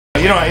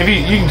You know, if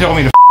you can tell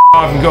me to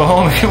off and go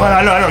home if you want.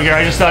 I don't care.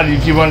 I just thought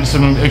if you wanted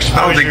some exposure.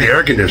 I don't think the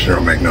air conditioner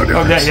will make no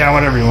difference. Oh, yeah,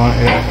 whatever you want.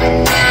 Yeah.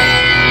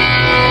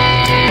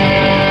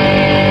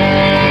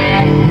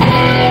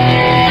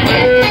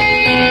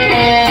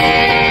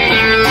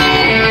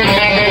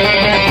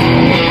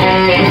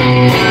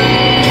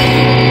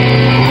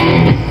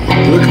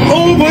 Look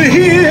over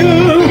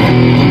here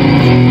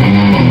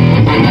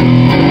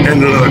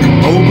and look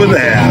over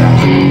there.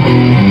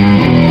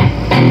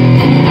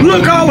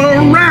 Look all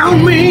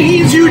around me.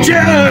 You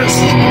just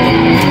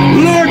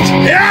looked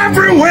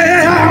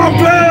everywhere,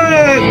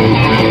 but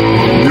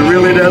it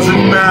really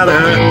doesn't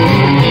matter.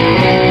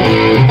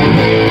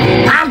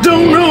 I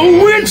don't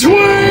know which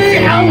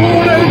way I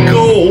wanna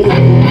go.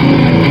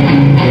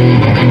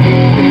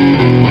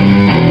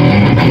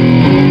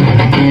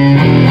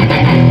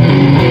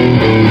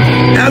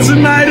 As the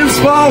night is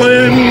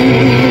falling,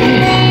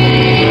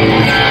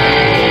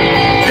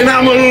 and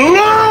I'm a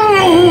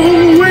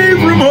long way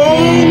from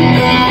home.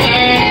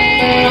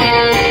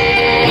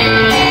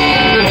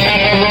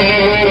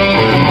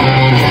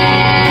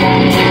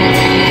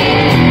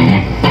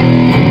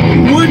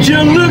 Would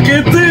you look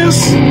at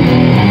this?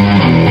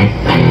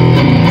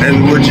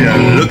 And would you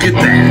look at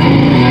that?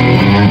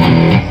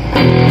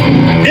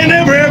 And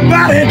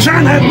everybody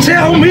trying to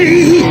tell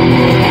me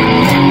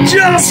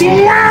just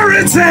where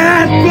it's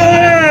at,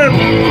 but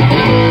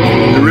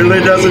it really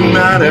doesn't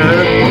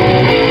matter.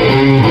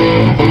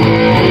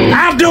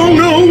 I don't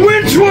know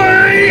which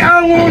way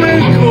I wanna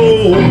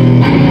go.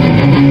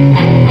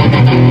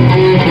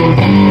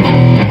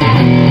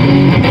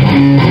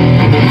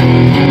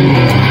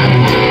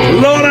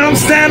 Lord, I'm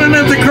standing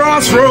at the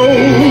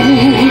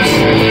crossroads,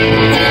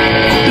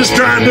 just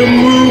trying to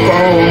move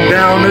on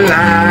down the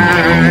line.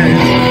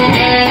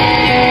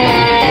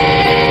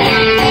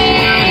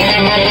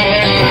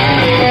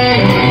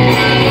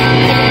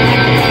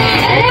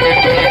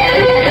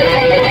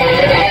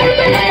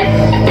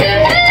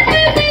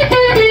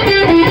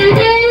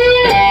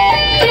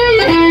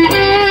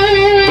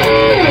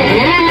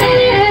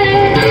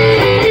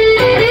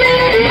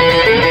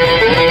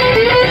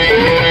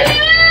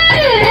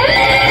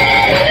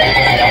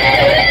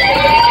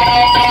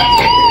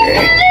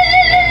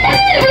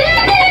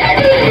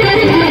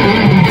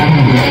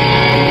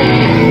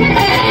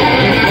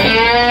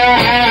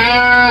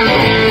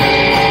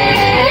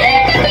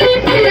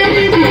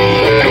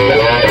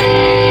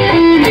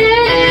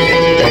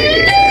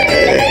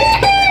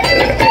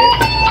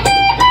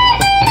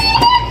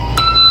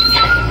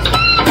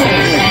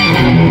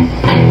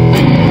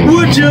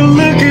 Would you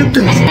look at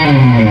this?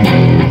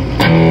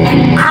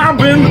 I've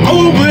been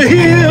over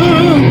here,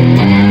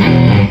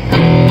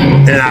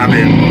 and I've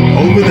been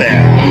over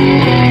there.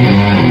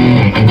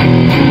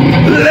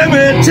 Let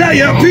me tell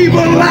you, people,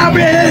 I've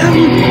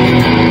been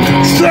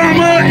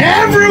somewhere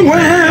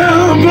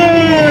everywhere,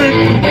 but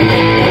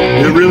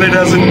it really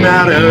doesn't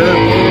matter.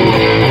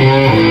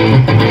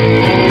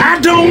 I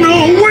don't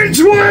know which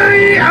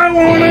way I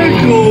wanna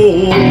go.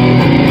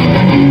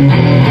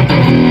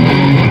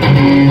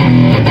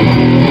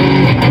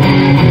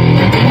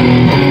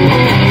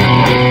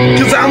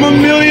 I'm a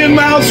million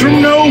miles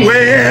from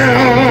nowhere,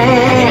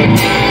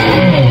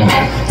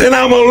 and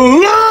I'm a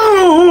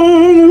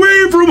long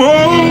way from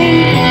home.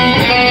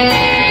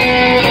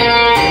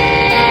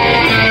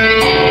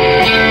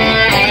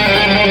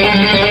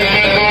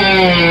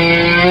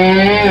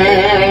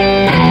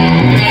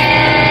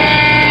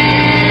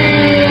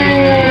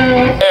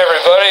 Hey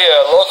everybody,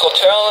 local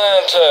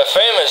talent,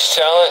 famous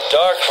talent,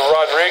 Doc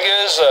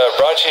Rodriguez,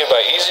 brought to you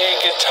by Easy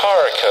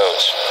Guitar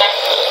Coach.